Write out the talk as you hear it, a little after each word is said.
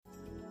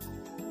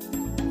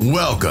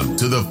Welcome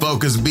to the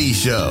Focus B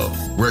Show,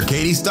 where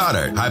Katie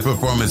Stoddard,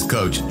 high-performance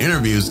coach,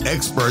 interviews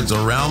experts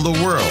around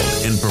the world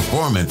in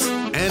performance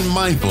and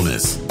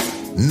mindfulness.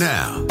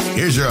 Now,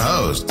 here's your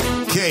host,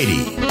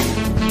 Katie.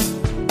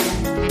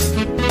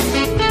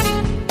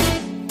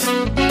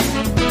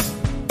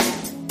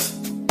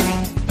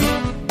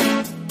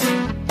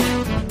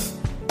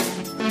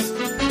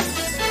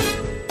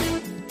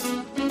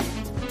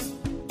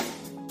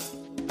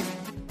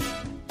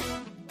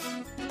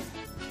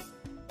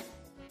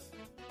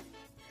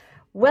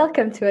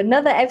 Welcome to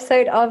another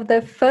episode of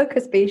the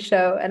Focus B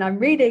Show, and I'm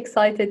really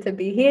excited to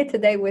be here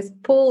today with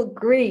Paul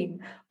Green.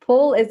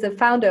 Paul is the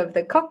founder of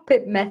the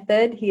Cockpit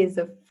Method. He is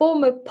a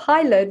former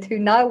pilot who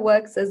now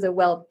works as a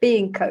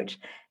well-being coach.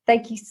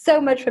 Thank you so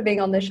much for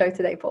being on the show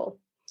today, Paul.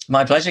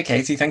 My pleasure,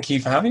 Katie. Thank you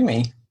for having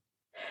me.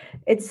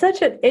 It's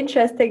such an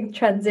interesting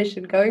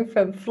transition going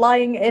from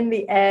flying in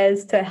the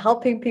airs to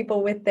helping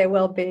people with their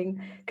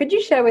well-being. Could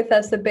you share with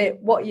us a bit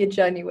what your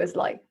journey was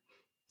like?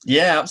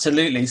 Yeah,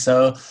 absolutely.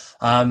 So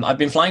I've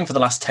been flying for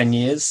the last 10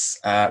 years,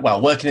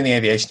 working in the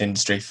aviation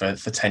industry for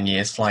 10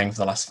 years, flying for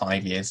the last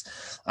 5 years.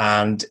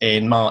 And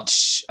in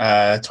March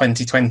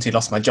 2020,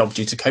 lost my job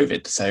due to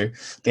COVID. So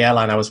the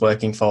airline I was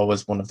working for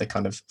was one of the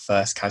kind of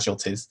first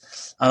casualties.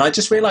 And I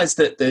just realized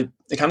that the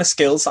kind of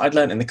skills that I'd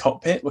learned in the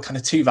cockpit were kind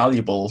of too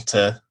valuable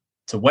to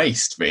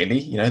waste, really.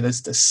 You know,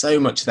 there's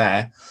so much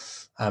there.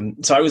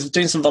 So I was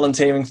doing some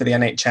volunteering for the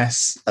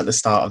NHS at the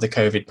start of the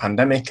COVID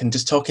pandemic and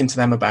just talking to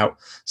them about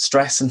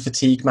stress and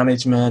fatigue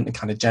management and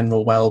kind of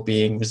general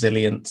well-being,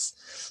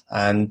 resilience.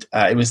 And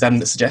it was them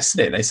that suggested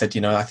it. They said,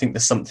 I think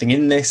there's something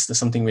in this, there's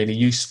something really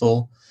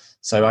useful.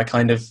 So I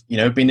kind of,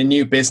 being a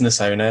new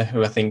business owner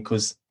who I think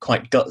was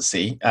quite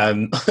gutsy,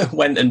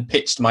 went and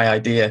pitched my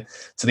idea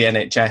to the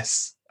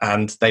NHS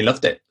and they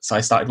loved it. So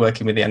I started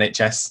working with the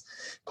NHS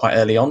quite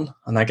early on.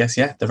 And I guess,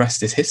 the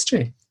rest is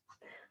history.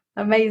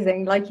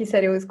 Amazing. Like you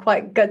said, it was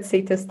quite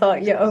gutsy to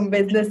start your own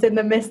business in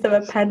the midst of a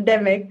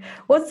pandemic.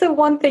 What's the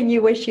one thing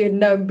you wish you had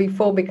known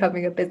before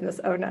becoming a business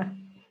owner?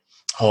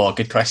 Oh,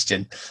 good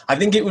question. I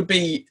think it would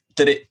be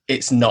that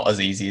it's not as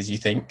easy as you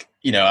think.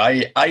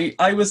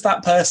 I was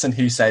that person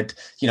who said,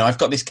 I've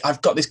got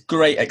this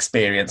great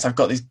experience. I've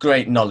got this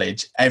great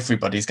knowledge.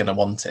 Everybody's going to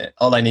want it.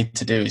 All I need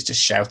to do is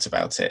just shout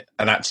about it.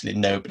 And actually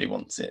nobody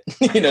wants it.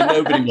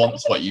 Nobody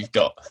wants what you've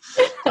got.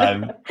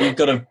 You've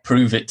got to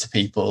prove it to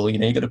people.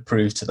 You've got to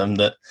prove to them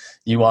that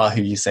you are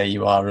who you say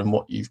you are and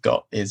what you've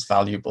got is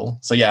valuable.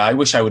 So yeah, I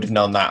wish I would have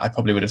known that. I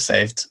probably would have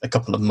saved a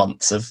couple of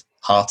months of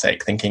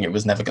heartache thinking it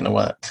was never going to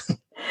work.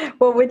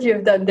 What would you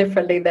have done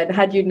differently then?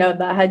 Had you known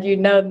that? Had you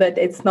known that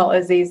it's not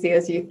as easy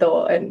as you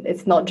thought and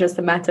it's not just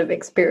a matter of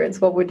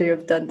experience, what would you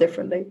have done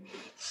differently?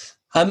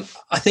 I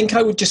think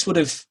I would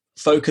have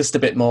focused a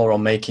bit more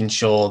on making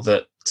sure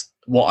that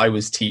what I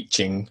was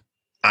teaching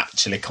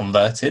actually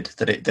converted,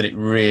 that it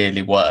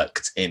really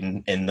worked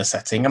in the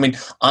setting. I mean,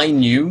 I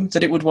knew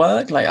that it would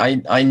work.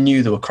 Like I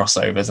knew there were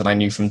crossovers, and I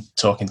knew from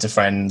talking to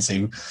friends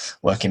who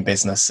work in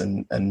business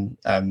and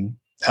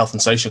health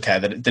and social care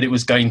that it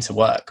was going to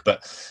work,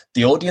 but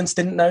the audience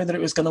didn't know that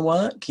it was going to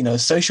work.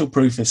 Social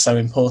proof is so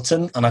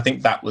important, and I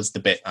think that was the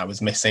bit I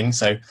was missing.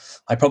 So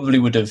I probably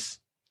would have,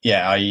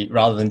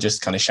 rather than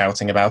just kind of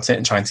shouting about it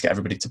and trying to get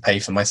everybody to pay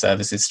for my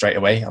services straight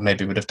away, I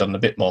maybe would have done a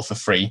bit more for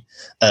free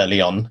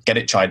early on, get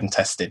it tried and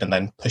tested, and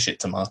then push it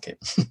to market.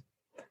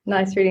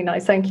 Nice, really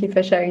nice. Thank you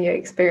for sharing your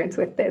experience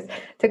with this.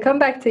 To come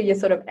back to your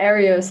sort of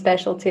area of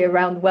specialty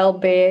around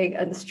well-being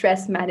and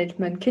stress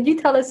management, could you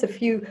tell us a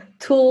few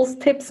tools,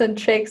 tips and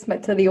tricks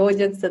to the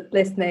audience that's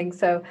listening?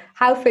 So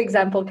how, for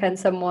example, can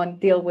someone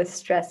deal with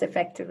stress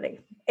effectively?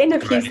 In a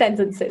few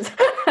sentences.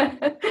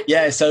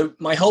 Yeah, so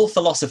my whole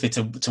philosophy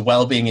to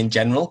well-being in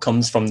general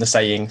comes from the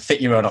saying, fit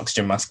your own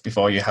oxygen mask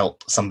before you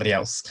help somebody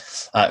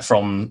else,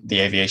 from the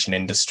aviation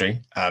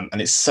industry.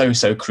 And it's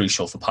so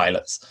crucial for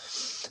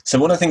pilots. So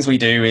one of the things we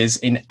do is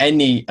in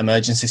any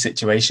emergency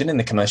situation in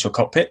the commercial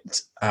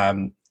cockpit,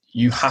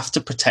 you have to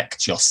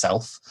protect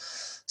yourself.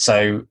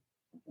 So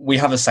we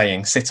have a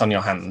saying, sit on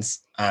your hands.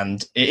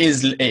 And it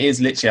is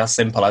literally as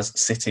simple as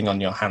sitting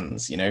on your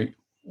hands.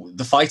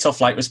 The fight or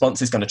flight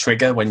response is going to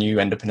trigger when you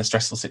end up in a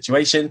stressful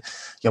situation.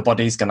 Your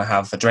body's going to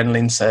have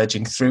adrenaline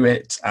surging through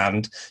it.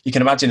 And you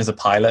can imagine as a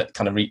pilot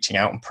kind of reaching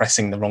out and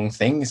pressing the wrong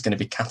thing is going to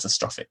be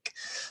catastrophic.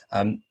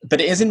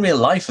 But it is in real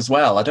life as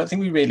well. I don't think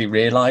we really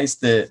realize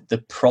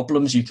the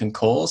problems you can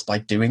cause by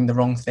doing the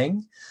wrong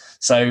thing.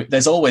 So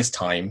there's always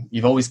time.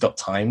 You've always got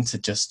time to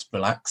just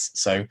relax.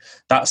 So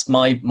that's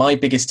my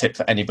biggest tip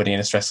for anybody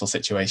in a stressful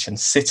situation.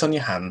 Sit on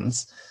your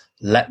hands.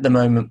 Let the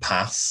moment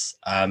pass,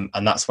 and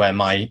that's where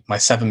my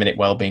 7-minute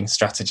wellbeing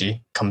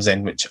strategy comes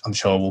in, which I'm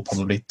sure we'll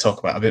probably talk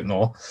about a bit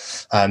more.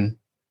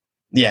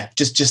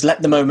 Just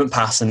let the moment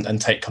pass and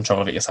take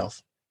control of it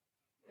yourself.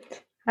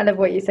 I love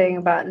what you're saying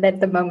about let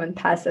the moment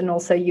pass, and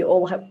also you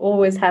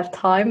always have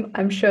time.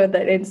 I'm sure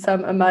that in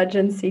some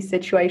emergency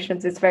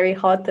situations, it's very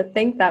hard to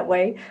think that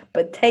way,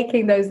 but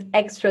taking those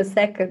extra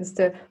seconds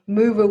to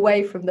move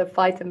away from the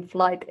fight and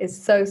flight is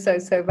so, so,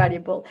 so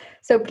valuable.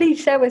 So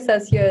please share with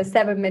us your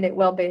 7-minute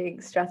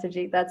well-being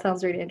strategy. That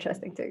sounds really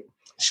interesting too.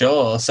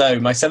 Sure. So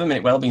my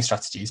 7-minute wellbeing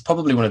strategy is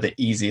probably one of the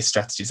easiest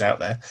strategies out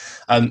there.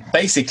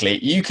 Basically,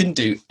 you can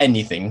do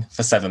anything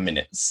for 7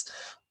 minutes,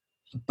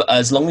 but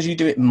as long as you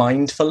do it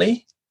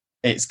mindfully,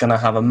 it's going to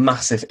have a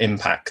massive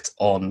impact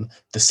on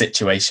the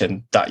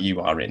situation that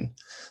you are in.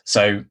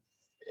 So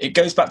it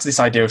goes back to this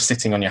idea of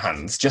sitting on your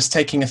hands, just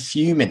taking a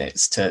few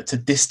minutes to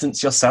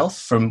distance yourself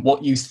from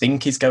what you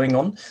think is going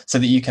on so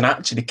that you can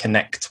actually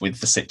connect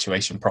with the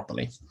situation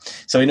properly.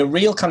 So in a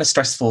real kind of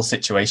stressful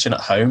situation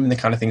at home, the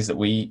kind of things that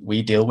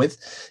we deal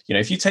with,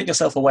 if you take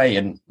yourself away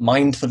and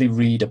mindfully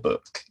read a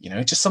book,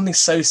 just something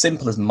so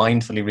simple as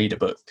mindfully read a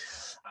book,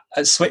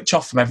 switch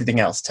off from everything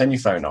else, turn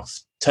your phone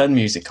off, turn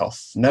music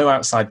off, no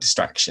outside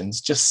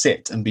distractions, just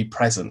sit and be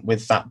present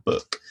with that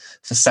book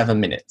for 7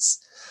 minutes.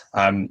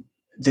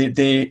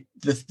 The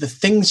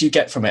things you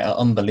get from it are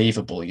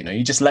unbelievable.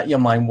 You just let your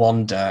mind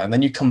wander and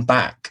then you come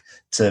back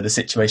to the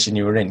situation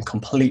you were in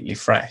completely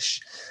fresh.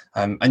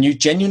 And you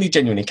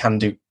genuinely can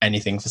do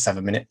anything for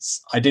 7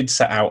 minutes. I did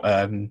set out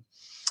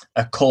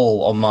a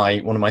call on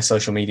one of my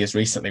social medias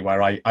recently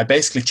where I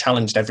basically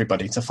challenged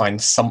everybody to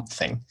find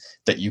something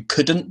that you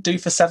couldn't do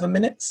for 7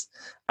 minutes,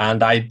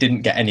 and I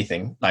didn't get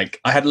anything. Like,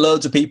 I had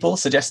loads of people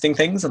suggesting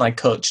things and I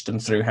coached them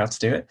through how to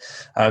do it.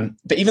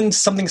 But even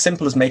something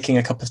simple as making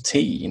a cup of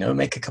tea,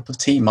 make a cup of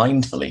tea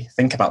mindfully,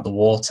 think about the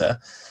water,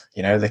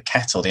 the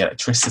kettle, the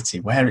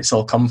electricity, where it's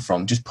all come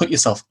from. Just put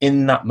yourself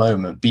in that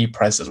moment, be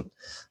present.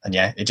 And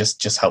yeah, it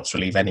just helps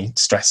relieve any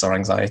stress or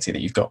anxiety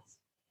that you've got.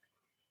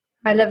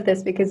 I love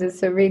this because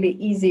it's a really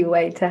easy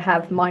way to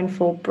have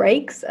mindful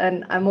breaks.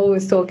 And I'm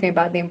always talking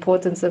about the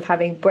importance of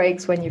having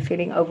breaks when you're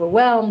feeling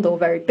overwhelmed or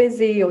very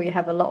busy or you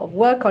have a lot of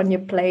work on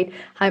your plate,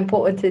 how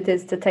important it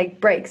is to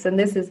take breaks. And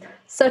this is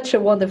such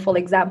a wonderful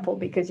example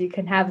because you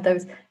can have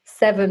those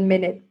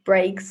 7-minute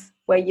breaks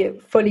where you're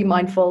fully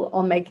mindful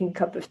on making a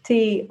cup of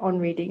tea, on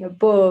reading a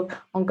book,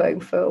 on going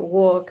for a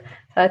walk.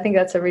 So I think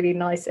that's a really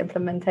nice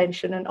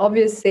implementation. And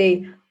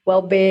obviously,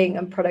 well-being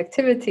and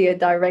productivity are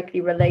directly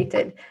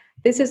related.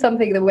 This is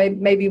something that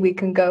maybe we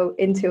can go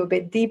into a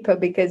bit deeper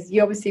because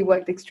you obviously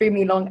worked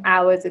extremely long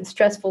hours in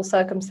stressful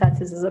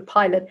circumstances as a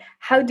pilot.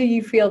 How do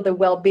you feel the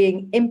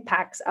well-being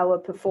impacts our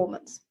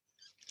performance?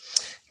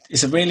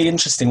 It's a really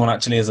interesting one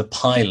actually as a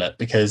pilot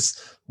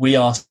because we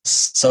are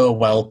so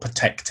well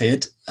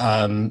protected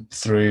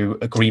through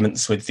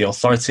agreements with the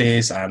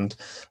authorities and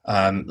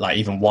like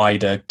even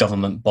wider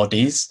government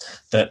bodies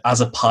that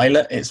as a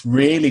pilot, it's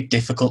really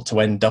difficult to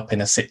end up in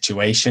a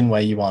situation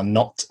where you are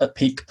not at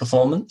peak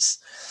performance.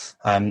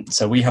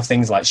 So we have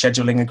things like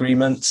scheduling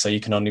agreements, so you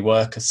can only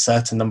work a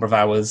certain number of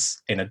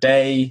hours in a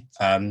day.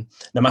 No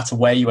matter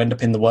where you end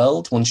up in the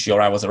world, once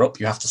your hours are up,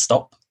 you have to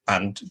stop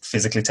and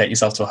physically take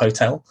yourself to a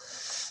hotel.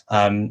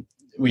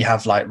 We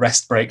have like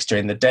rest breaks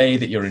during the day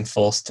that you're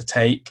enforced to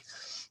take.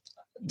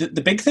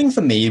 The big thing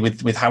for me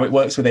with how it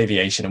works with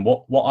aviation and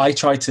what I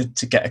try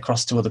to get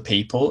across to other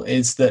people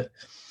is that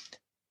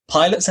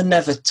pilots are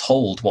never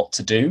told what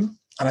to do.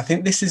 And I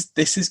think this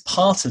is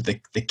part of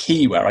the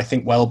key where I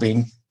think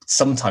well-being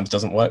sometimes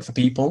doesn't work for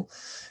people.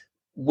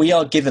 We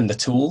are given the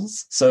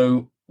tools.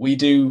 So we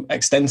do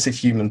extensive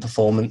human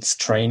performance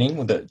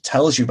training that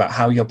tells you about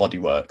how your body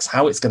works,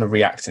 how it's going to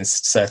react in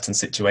certain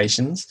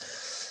situations.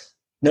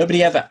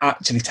 Nobody ever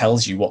actually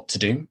tells you what to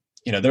do.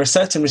 There are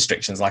certain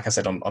restrictions, like I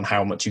said, on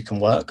how much you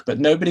can work, but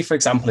nobody, for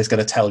example, is going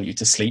to tell you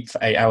to sleep for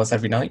 8 hours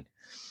every night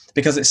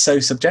because it's so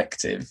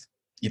subjective.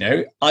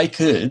 I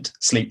could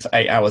sleep for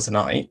 8 hours a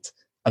night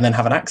and then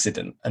have an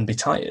accident and be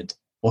tired.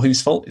 Well,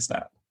 whose fault is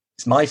that?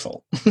 It's my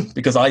fault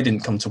because I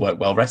didn't come to work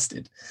well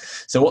rested.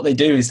 So what they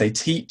do is they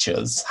teach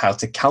us how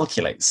to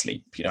calculate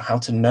sleep, how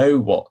to know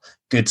what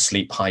good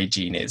sleep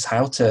hygiene is,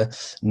 how to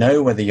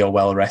know whether you're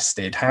well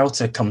rested, how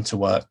to come to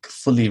work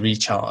fully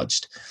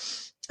recharged.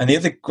 And the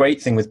other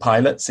great thing with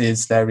pilots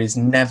is there's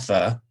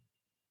never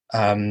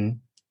a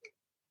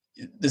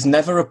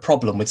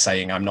problem with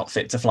saying I'm not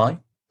fit to fly.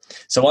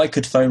 So I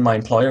could phone my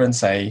employer and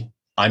say,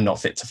 I'm not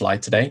fit to fly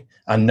today,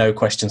 and no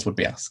questions would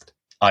be asked.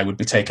 I would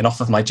be taken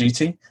off of my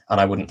duty and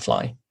I wouldn't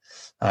fly.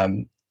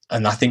 And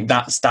I think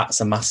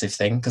that's a massive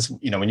thing because,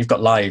 when you've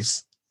got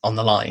lives on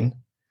the line,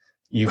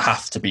 you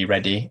have to be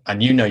ready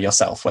and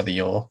yourself whether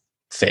you're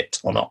fit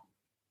or not.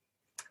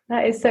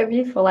 That is so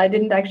beautiful. I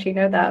didn't actually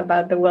know that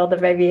about the world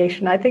of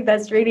aviation. I think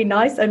that's really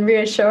nice and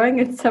reassuring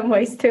in some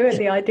ways too,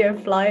 the idea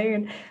of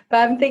flying. But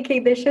I'm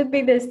thinking there should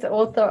be this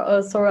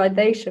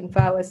authorization for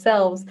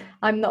ourselves.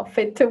 I'm not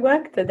fit to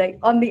work today.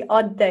 On the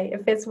odd day,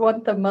 if it's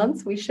once a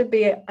month, we should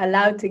be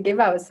allowed to give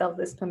ourselves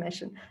this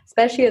permission,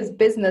 especially as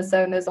business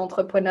owners,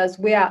 entrepreneurs.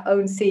 We are our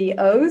own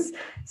CEOs.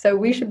 So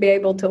we should be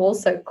able to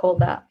also call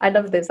that. I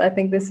love this. I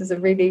think this is a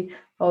really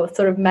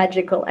sort of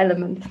magical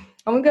element.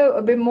 I'm going to go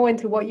a bit more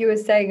into what you were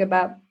saying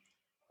about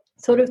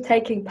sort of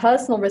taking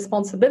personal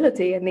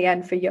responsibility in the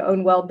end for your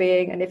own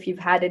well-being and if you've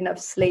had enough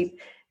sleep.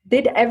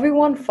 Did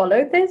everyone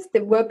follow this?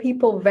 Were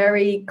people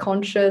very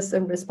conscious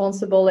and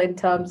responsible in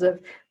terms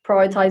of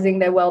prioritizing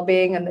their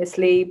well-being and their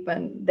sleep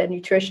and their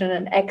nutrition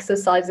and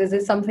exercise? Is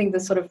it something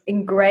that's sort of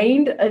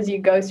ingrained as you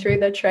go through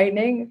the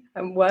training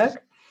and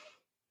work?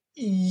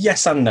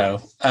 Yes and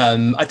no.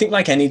 I think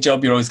like any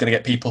job, you're always going to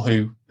get people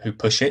who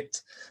push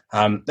it.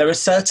 There are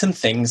certain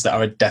things that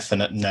are a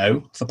definite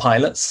no for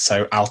pilots.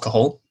 So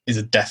alcohol is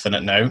a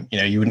definite no. You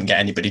know, you wouldn't get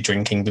anybody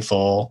drinking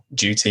before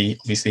duty,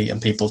 obviously, and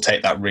people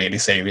take that really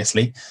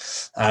seriously.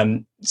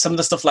 Some of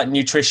the stuff like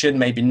nutrition,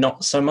 maybe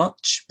not so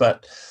much,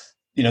 but,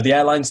 you know, the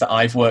airlines that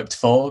I've worked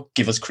for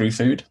give us crew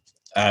food.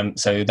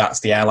 So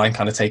that's the airline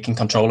kind of taking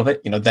control of it.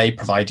 You know, they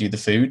provide you the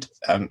food.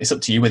 It's up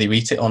to you whether you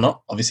eat it or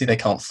not. Obviously, they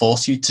can't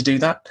force you to do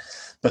that,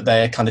 but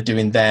they're kind of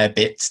doing their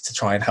bit to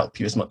try and help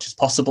you as much as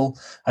possible.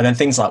 And then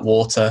things like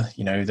water,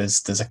 you know,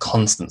 there's a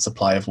constant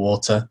supply of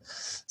water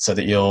so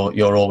that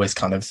you're always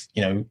kind of,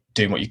 you know,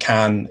 doing what you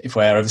can. If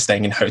we're ever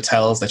staying in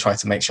hotels, they try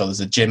to make sure there's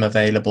a gym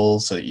available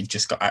so that you've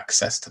just got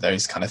access to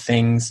those kind of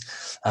things.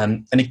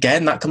 And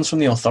again, that comes from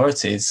the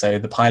authorities. So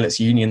the pilots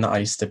union that I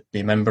used to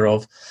be a member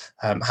of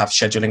have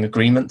scheduling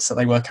agreements that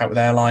they work out with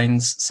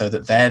airlines so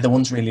that they're the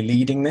ones really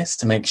leading this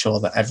to make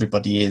sure that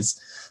everybody is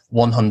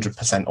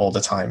 100% all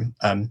the time.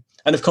 And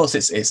of course,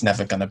 it's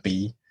never going to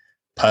be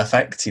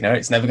perfect. You know,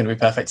 it's never going to be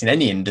perfect in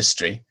any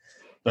industry,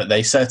 but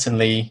they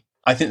certainly,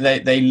 I think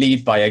they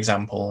lead by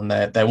example, and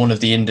they're one of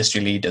the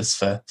industry leaders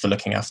for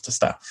looking after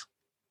staff.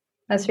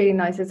 That's really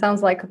nice. It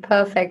sounds like a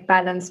perfect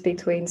balance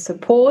between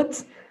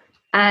support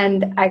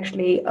and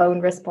actually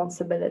own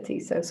responsibility.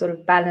 So sort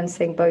of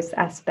balancing both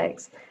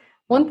aspects.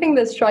 One thing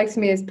that strikes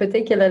me as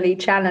particularly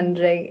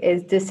challenging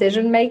is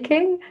decision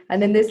making.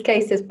 And in this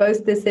case, it's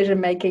both decision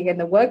making in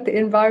the work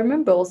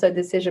environment, but also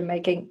decision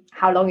making,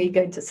 how long are you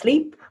going to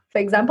sleep? For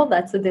example,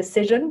 that's a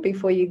decision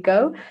before you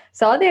go.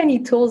 So are there any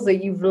tools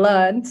that you've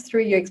learned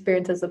through your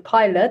experience as a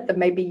pilot that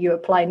maybe you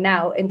apply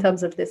now in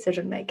terms of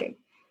decision making?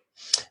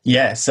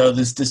 Yeah, so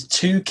there's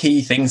two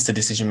key things to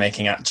decision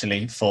making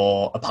actually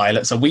for a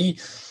pilot. So we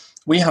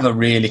have a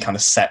really kind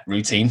of set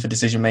routine for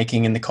decision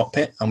making in the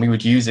cockpit, and we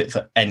would use it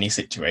for any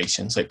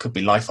situation. So it could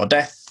be life or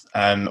death,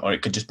 or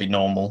it could just be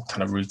normal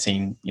kind of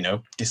routine, you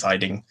know,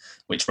 deciding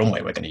which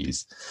runway we're going to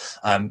use.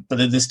 But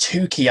there's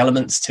two key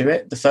elements to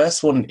it. The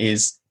first one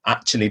is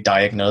actually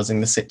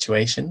diagnosing the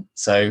situation.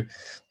 So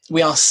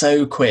we are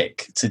so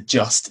quick to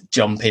just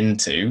jump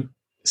into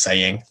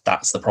saying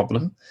that's the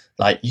problem.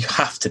 Like, you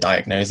have to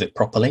diagnose it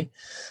properly,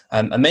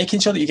 and making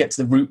sure that you get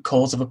to the root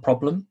cause of a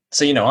problem.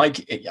 So, you know,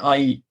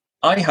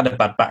 I had a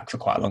bad back for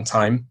quite a long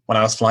time when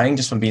I was flying,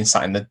 just from being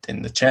sat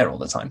in the chair all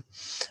the time.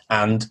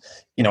 And,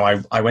 you know,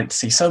 I went to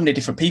see so many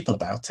different people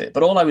about it,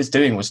 but all I was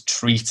doing was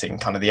treating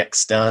kind of the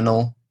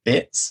external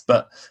bits.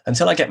 But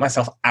until I get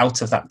myself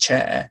out of that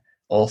chair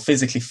or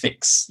physically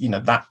fix, you know,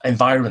 that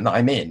environment that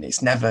I'm in,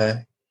 it's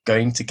never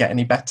going to get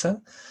any better.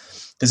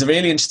 There's a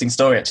really interesting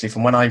story actually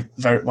from when I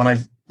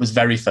was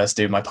very first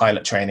doing my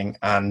pilot training,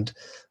 and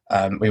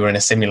we were in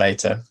a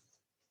simulator.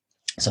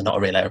 So not a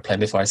real aeroplane,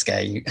 before I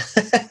scare you.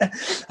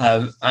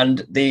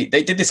 And they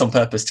did this on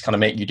purpose to kind of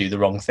make you do the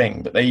wrong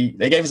thing. But they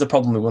gave us a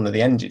problem with one of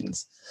the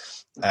engines.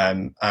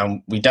 And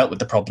we dealt with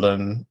the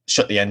problem,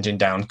 shut the engine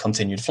down,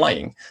 continued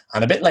flying.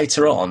 And a bit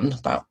later on,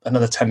 about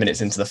another 10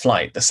 minutes into the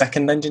flight, the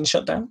second engine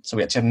shut down. So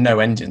we actually had no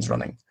engines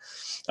running.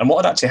 And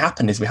what had actually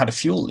happened is we had a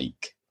fuel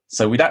leak.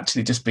 So we'd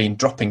actually just been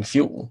dropping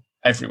fuel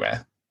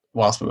everywhere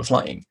whilst we were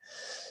flying.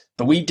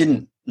 But we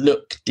didn't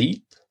look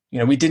deep. You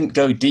know, we didn't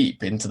go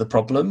deep into the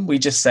problem. We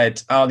just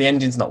said, oh, the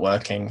engine's not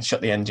working, shut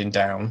the engine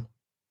down.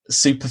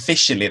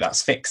 Superficially,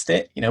 that's fixed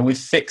it. You know, we've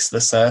fixed the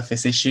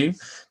surface issue,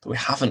 but we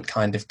haven't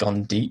kind of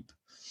gone deep.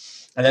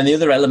 And then the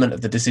other element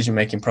of the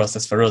decision-making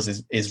process for us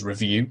is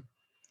review.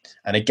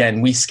 And again,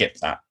 we skip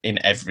that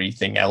in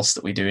everything else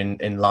that we do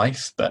in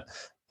life. But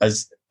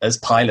as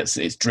pilots,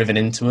 it's driven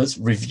into us,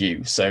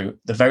 review. So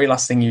the very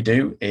last thing you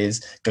do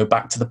is go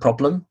back to the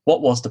problem.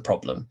 What was the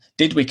problem?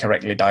 Did we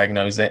correctly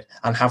diagnose it?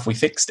 And have we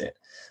fixed it?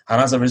 And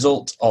as a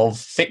result of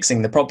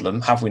fixing the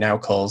problem, have we now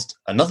caused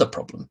another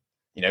problem?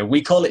 You know,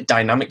 we call it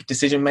dynamic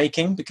decision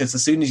making because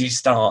as soon as you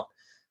start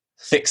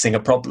fixing a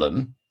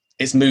problem,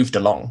 it's moved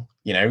along.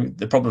 You know,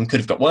 the problem could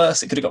have got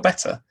worse, it could have got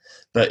better,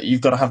 but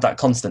you've got to have that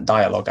constant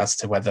dialogue as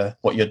to whether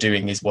what you're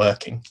doing is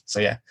working. So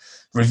yeah,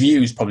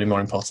 review is probably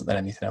more important than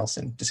anything else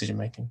in decision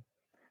making.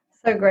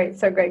 So great,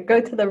 so great. Go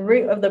to the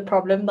root of the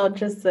problem, not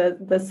just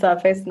the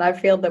surface. And I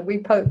feel that we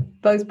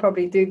both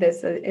probably do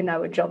this in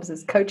our jobs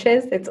as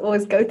coaches. It's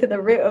always go to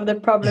the root of the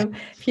problem.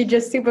 If you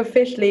just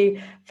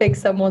superficially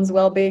fix someone's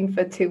well-being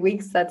for 2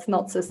 weeks, that's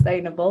not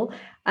sustainable.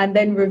 And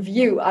then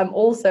review. I'm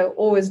also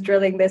always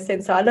drilling this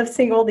in. So I love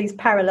seeing all these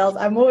parallels.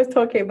 I'm always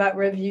talking about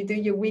review. Do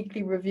your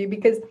weekly review,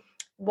 because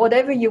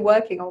whatever you're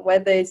working on,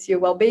 whether it's your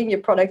well-being, your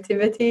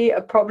productivity,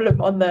 a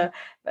problem on the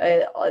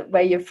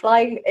where you're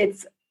flying,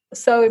 it's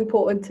so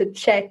important to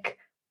check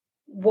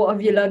what have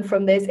you learned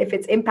from this, if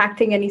it's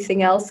impacting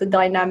anything else, the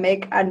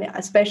dynamic, and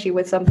especially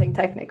with something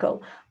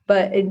technical.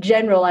 But in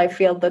general, I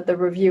feel that the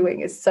reviewing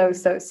is so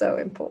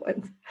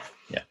important.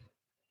 Yeah.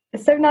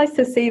 It's so nice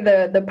to see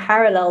the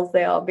parallels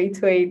there are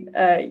between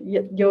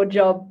your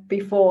job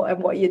before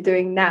and what you're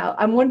doing now.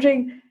 I'm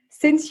wondering,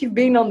 since you've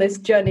been on this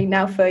journey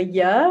now for a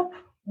year,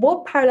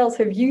 what parallels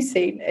have you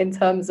seen in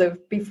terms of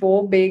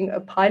before being a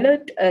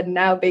pilot and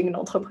now being an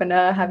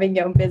entrepreneur, having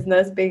your own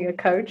business, being a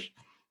coach?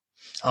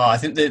 Oh, I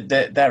think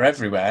they're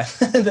everywhere.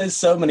 There's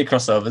so many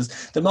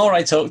crossovers. The more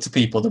I talk to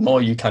people, the more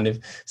you kind of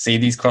see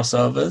these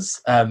crossovers.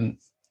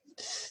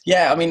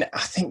 Yeah, I mean,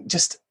 I think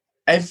just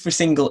every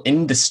single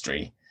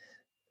industry,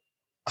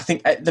 I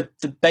think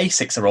the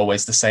basics are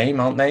always the same,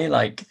 aren't they?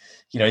 Like,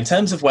 you know, in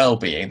terms of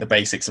well-being, the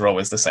basics are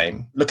always the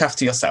same. Look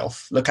after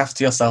yourself. Look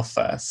after yourself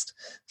first.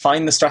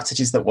 Find the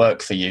strategies that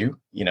work for you.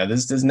 You know,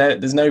 there's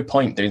no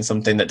point doing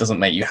something that doesn't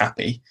make you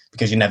happy,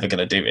 because you're never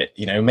going to do it.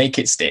 You know, make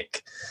it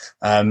stick.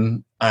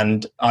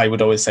 And I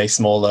would always say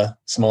smaller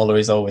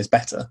is always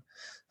better.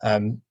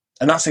 And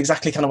that's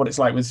exactly kind of what it's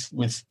like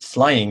with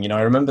flying. You know,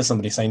 I remember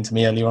somebody saying to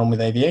me earlier on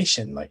with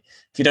aviation, like,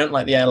 if you don't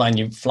like the airline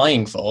you're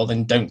flying for,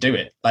 then don't do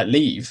it. Like,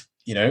 leave.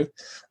 You know,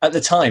 at the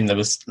time there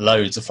was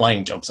loads of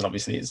flying jobs, and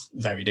obviously it's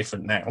very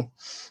different now.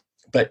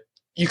 But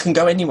you can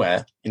go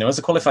anywhere. You know, as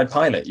a qualified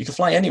pilot, you can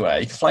fly anywhere.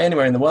 You can fly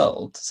anywhere in the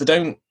world. So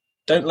don't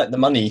let the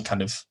money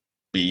kind of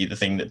be the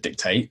thing that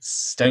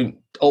dictates. Don't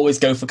always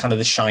go for kind of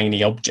the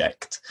shiny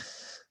object.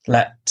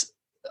 Let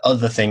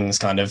other things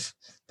kind of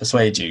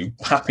persuade you.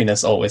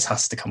 Happiness always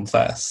has to come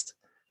first.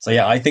 So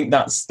yeah, I think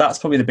that's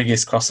probably the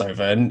biggest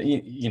crossover. And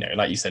you know,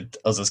 like you said,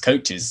 us as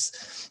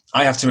coaches,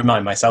 I have to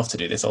remind myself to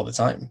do this all the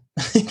time,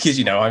 because,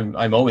 you know,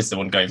 I'm always the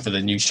one going for the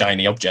new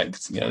shiny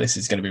object. You know, this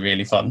is going to be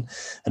really fun,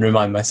 and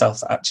remind myself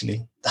that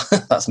actually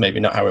that's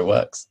maybe not how it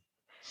works.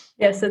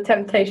 Yes, the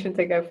temptation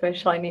to go for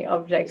shiny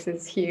objects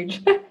is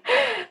huge.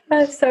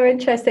 That's so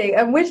interesting.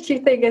 And which do you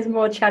think is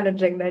more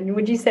challenging then?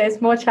 Would you say it's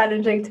more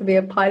challenging to be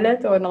a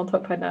pilot or an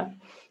entrepreneur?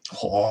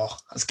 Oh,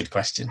 that's a good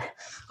question.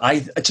 I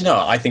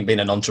think being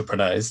an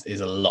entrepreneur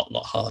is a lot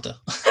harder.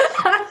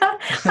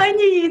 I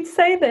knew you'd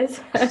say this.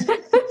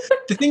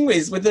 The thing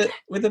is,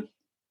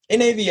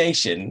 in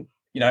aviation,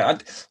 you know,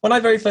 when I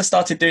very first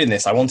started doing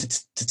this, I wanted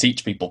to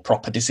teach people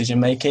proper decision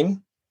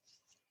making.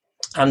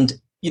 And,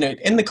 you know,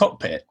 in the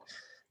cockpit,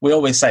 we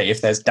always say,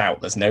 if there's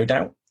doubt, there's no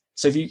doubt.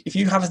 So if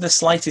you have the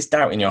slightest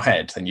doubt in your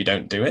head, then you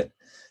don't do it.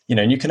 You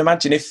know, and you can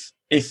imagine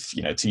if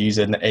you know, to use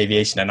an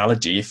aviation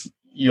analogy, if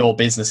your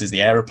business is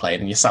the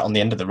aeroplane and you're sat on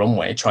the end of the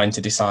runway trying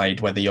to decide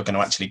whether you're going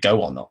to actually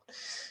go or not.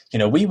 You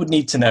know, we would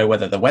need to know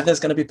whether the weather's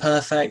going to be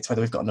perfect, whether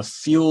we've got enough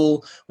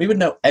fuel. We would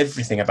know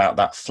everything about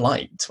that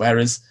flight.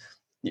 Whereas,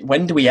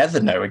 when do we ever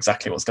know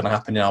exactly what's going to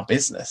happen in our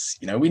business?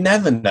 You know, we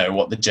never know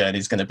what the journey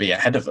is going to be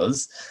ahead of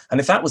us. And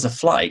if that was a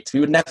flight, we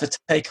would never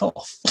take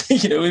off.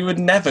 You know, we would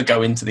never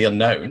go into the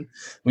unknown.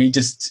 We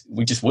just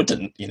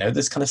wouldn't. You know,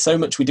 there's kind of so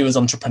much we do as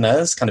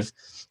entrepreneurs, kind of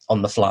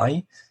on the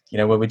fly, you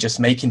know, where we're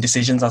just making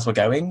decisions as we're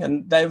going,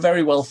 and they're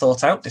very well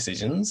thought out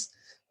decisions.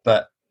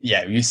 But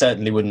yeah, you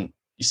certainly wouldn't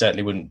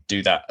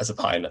do that as a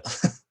pilot.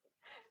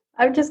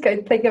 I'm just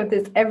going to think of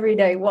this every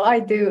day. What I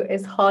do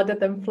is harder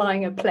than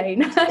flying a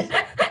plane.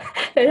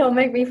 It'll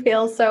make me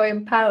feel so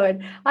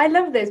empowered. I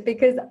love this,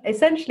 because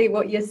essentially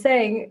what you're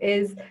saying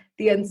is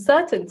the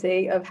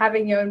uncertainty of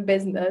having your own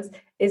business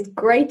is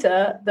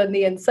greater than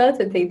the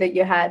uncertainty that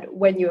you had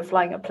when you were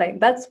flying a plane.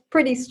 That's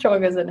pretty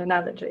strong as an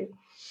analogy.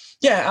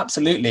 Yeah,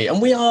 absolutely. And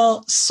we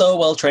are so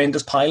well trained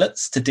as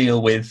pilots to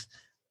deal with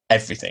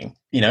everything.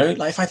 You know,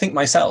 like, if I think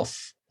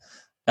myself,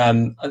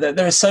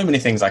 there are so many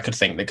things I could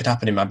think that could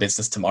happen in my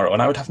business tomorrow,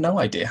 and I would have no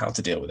idea how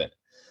to deal with it.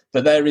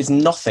 But there is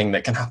nothing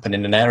that can happen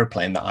in an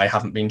aeroplane that I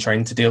haven't been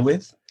trained to deal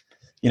with.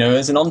 You know,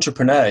 as an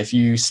entrepreneur, if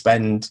you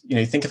spend, you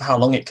know, think of how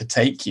long it could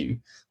take you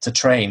to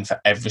train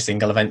for every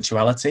single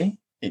eventuality,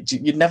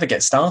 you'd never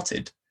get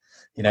started.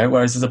 You know,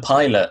 whereas as a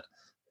pilot,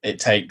 it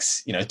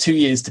takes, you know, 2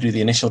 years to do the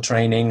initial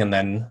training, and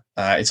then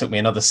it took me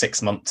another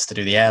 6 months to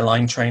do the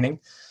airline training.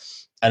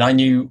 And I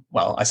knew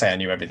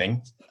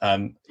everything.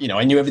 You know,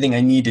 I knew everything I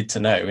needed to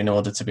know in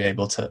order to be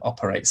able to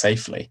operate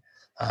safely.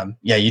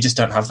 Yeah, you just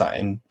don't have that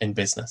in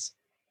business.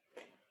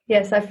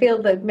 Yes, I feel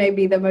that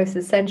maybe the most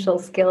essential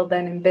skill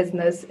then in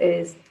business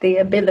is the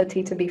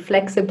ability to be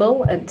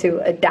flexible and to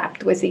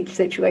adapt with each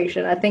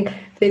situation. I think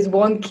there's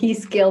one key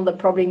skill that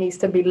probably needs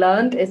to be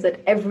learned, is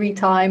that every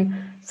time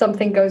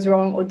something goes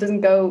wrong or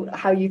doesn't go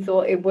how you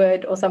thought it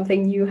would, or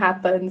something new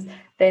happens,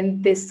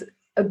 then this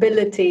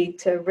ability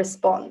to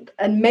respond.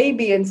 And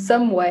maybe in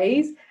some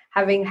ways,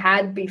 having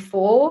had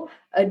before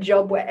a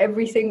job where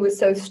everything was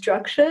so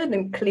structured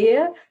and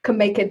clear can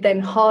make it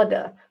then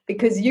harder,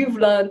 because you've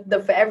learned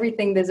that for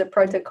everything there's a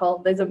protocol,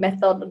 there's a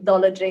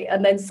methodology,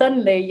 and then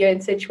suddenly you're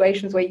in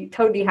situations where you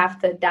totally have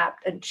to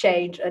adapt and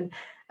change and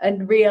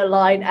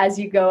realign as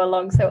you go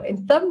along. So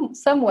in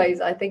some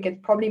ways, I think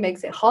it probably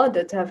makes it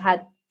harder to have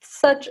had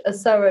such a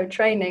thorough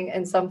training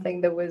in something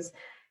that was,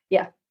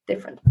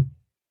 different.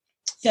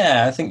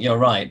 Yeah, I think you're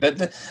right. But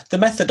the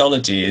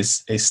methodology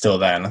is still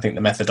there. And I think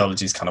the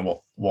methodology is kind of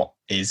what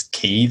is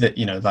key, that,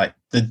 like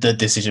the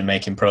decision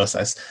making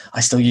process.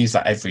 I still use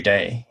that every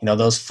day.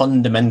 Those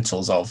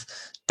fundamentals of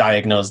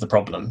diagnose the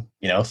problem,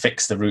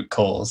 fix the root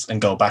cause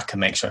and go back and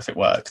make sure if it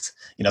worked.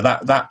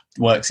 That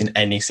works in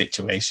any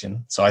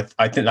situation. So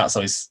I think that's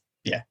always,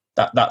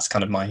 that's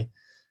kind of my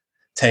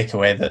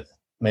takeaway, that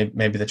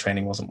maybe the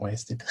training wasn't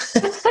wasted.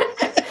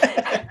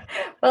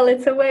 Well,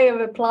 it's a way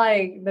of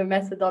applying the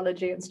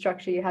methodology and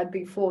structure you had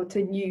before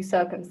to new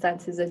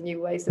circumstances and new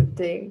ways of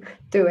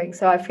doing.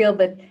 So I feel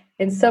that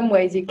in some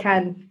ways you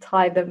can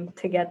tie them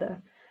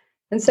together.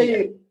 And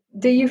so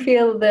do you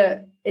feel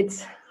that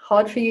it's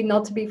hard for you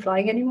not to be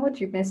flying anymore? Do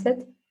you miss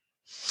it?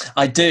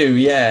 I do,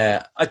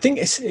 yeah. I think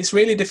it's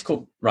really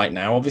difficult right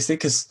now, obviously,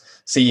 because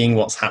seeing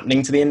what's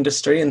happening to the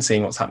industry and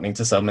seeing what's happening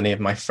to so many of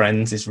my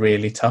friends is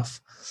really tough.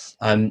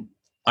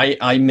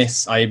 I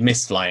miss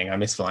flying. I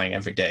miss flying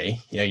every day.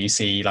 You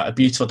see like a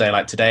beautiful day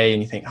like today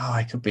and you think,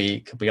 I could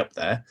be up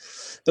there.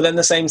 But then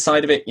the same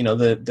side of it,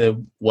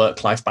 the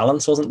work-life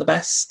balance wasn't the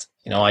best.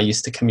 I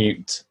used to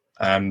commute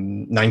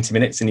 90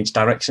 minutes in each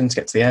direction to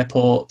get to the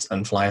airport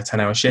and fly a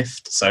 10-hour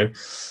shift. So,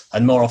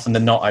 and more often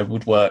than not, I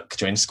would work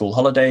during school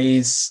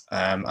holidays,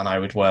 and I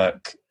would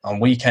work on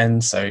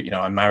weekends. So,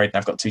 I'm married and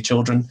I've got 2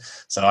 children.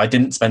 So I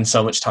didn't spend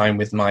so much time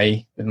with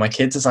my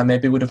kids as I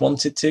maybe would have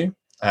wanted to.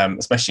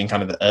 Especially in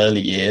kind of the early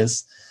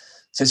years.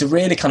 So it's a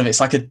really it's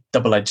like a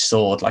double-edged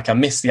sword. Like I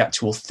miss the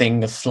actual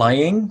thing of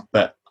flying,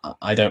 but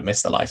I don't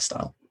miss the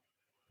lifestyle.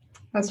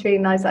 That's really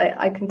nice.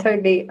 I can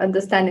totally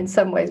understand in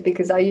some ways,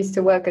 because I used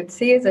to work at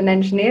sea as an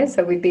engineer.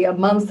 So we'd be a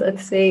month at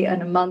sea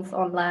and a month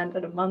on land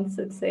and a month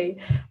at sea.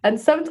 And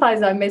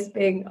sometimes I miss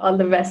being on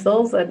the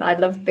vessels, and I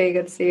love being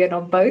at sea and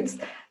on boats,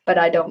 but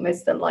I don't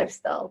miss the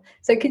lifestyle.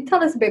 So can you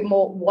tell us a bit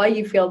more why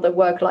you feel the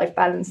work-life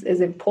balance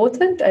is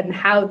important and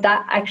how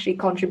that actually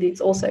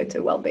contributes also to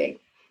well-being?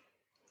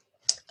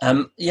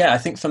 I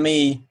think for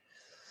me,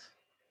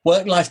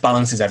 work-life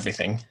balance is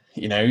everything.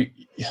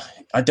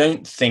 I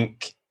don't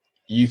think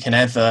you can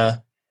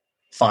ever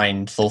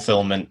find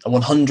fulfillment,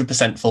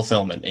 100%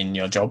 fulfillment in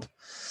your job.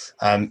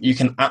 You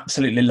can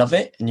absolutely love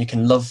it and you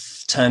can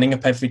love turning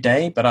up every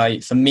day.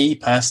 But for me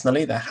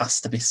personally, there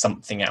has to be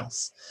something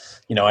else.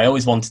 I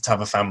always wanted to have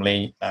a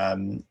family. I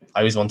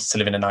always wanted to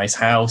live in a nice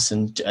house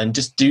and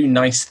just do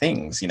nice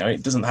things.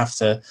 It doesn't have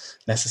to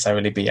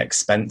necessarily be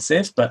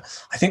expensive, but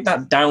I think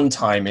that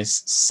downtime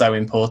is so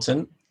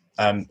important.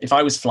 If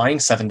I was flying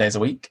 7 days a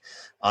week,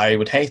 I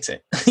would hate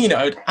it.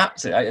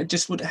 I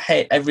just would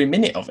hate every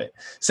minute of it.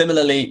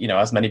 Similarly,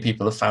 as many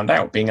people have found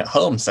out, being at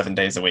home 7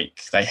 days a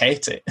week, they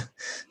hate it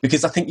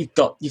because I think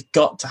you've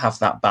got to have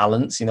that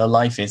balance.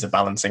 Life is a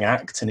balancing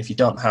act, and if you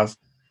don't have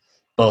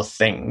both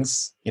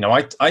things,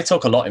 I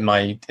talk a lot in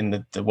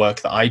the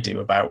work that I do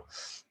about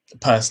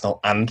personal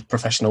and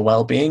professional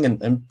well-being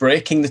and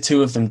breaking the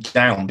two of them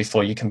down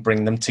before you can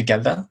bring them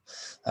together.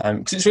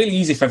 Because it's really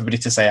easy for everybody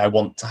to say, I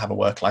want to have a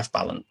work-life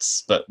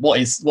balance, but what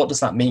does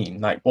that mean?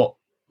 Like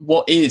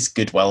what is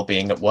good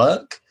well-being at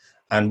work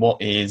and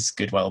what is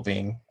good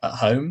well-being at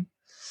home?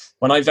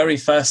 When I very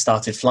first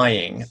started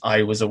flying,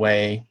 I was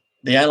away.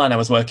 The airline I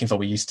was working for,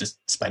 we used to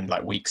spend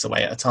like weeks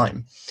away at a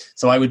time.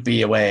 So I would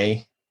be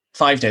away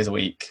 5 days a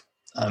week,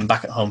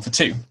 back at home for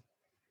 2.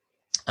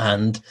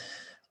 And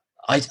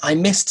I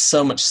missed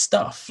so much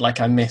stuff. Like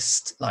I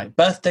missed like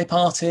birthday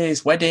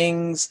parties,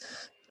 weddings,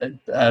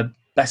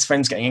 best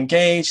friends getting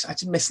engaged. I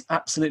just missed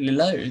absolutely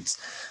loads.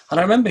 And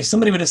I remember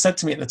somebody would have said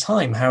to me at the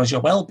time, how's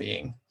your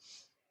well-being?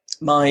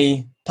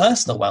 My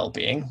personal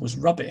well-being was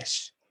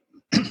rubbish,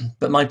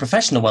 but my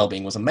professional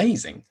well-being was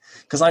amazing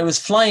because I was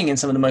flying in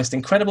some of the most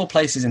incredible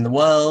places in the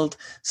world,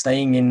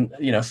 staying in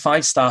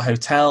 5-star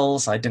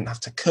hotels. I didn't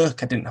have to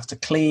cook. I didn't have to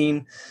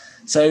clean.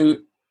 So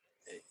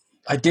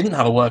I didn't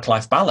have a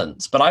work-life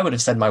balance, but I would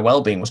have said my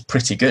well-being was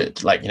pretty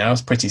good. Like, I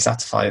was pretty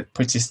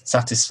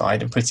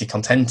satisfied and pretty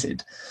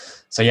contented.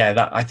 So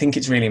yeah, I think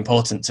it's really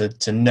important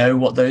to know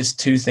what those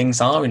two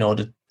things are in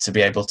order to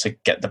be able to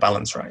get the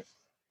balance right.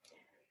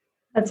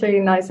 That's really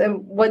nice.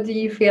 And what do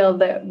you feel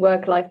that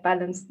work-life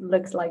balance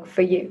looks like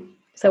for you?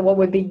 So what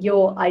would be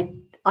your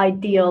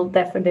ideal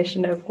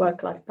definition of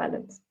work-life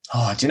balance?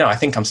 Oh, do you know, I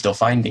think I'm still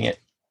finding it.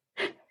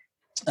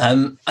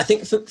 I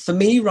think for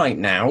me right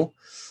now,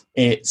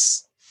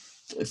 it's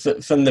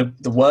from the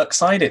work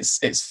side,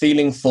 it's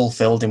feeling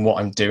fulfilled in what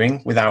I'm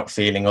doing without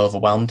feeling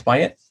overwhelmed by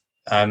it.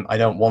 I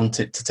don't want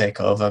it to take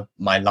over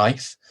my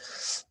life,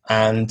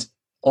 and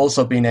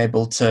also being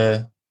able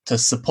to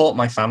support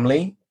my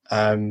family,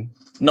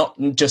 not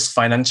just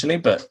financially,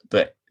 but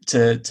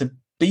to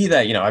be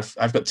there.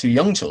 I've got 2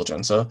 young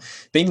children, so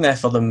being there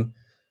for them,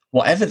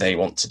 whatever they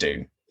want to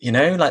do.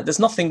 Like there's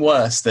nothing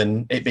worse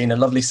than it being a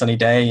lovely sunny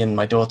day and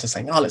my daughter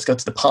saying, "Oh, let's go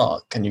to the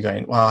park," and you're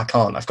going, "Well, I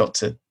can't. I've got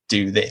to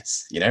do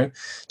this."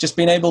 Just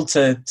being able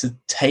to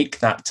take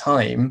that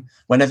time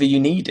whenever you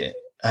need it.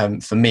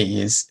 For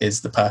me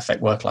is the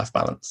perfect work-life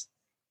balance.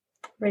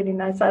 Really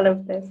nice. I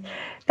love this.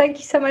 Thank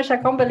you so much. I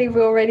can't believe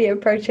we're already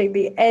approaching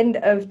the end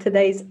of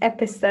today's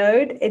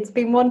episode. It's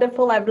been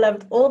wonderful. I've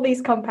loved all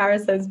these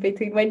comparisons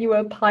between when you were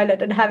a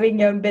pilot and having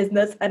your own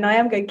business. And I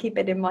am going to keep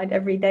it in mind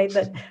every day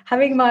that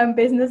having my own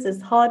business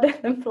is harder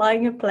than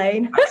flying a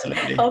plane.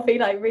 Absolutely. I'll be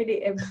like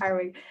really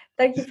empowering.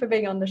 Thank you for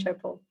being on the show,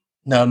 Paul.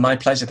 No, my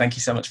pleasure. Thank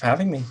you so much for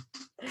having me.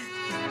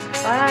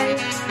 Bye.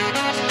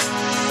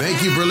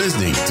 Thank you for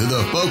listening to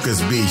the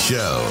Focus Bee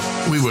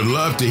Show. We would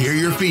love to hear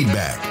your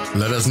feedback.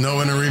 Let us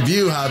know in a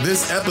review how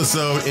this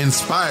episode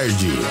inspired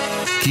you.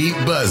 Keep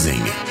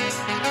buzzing.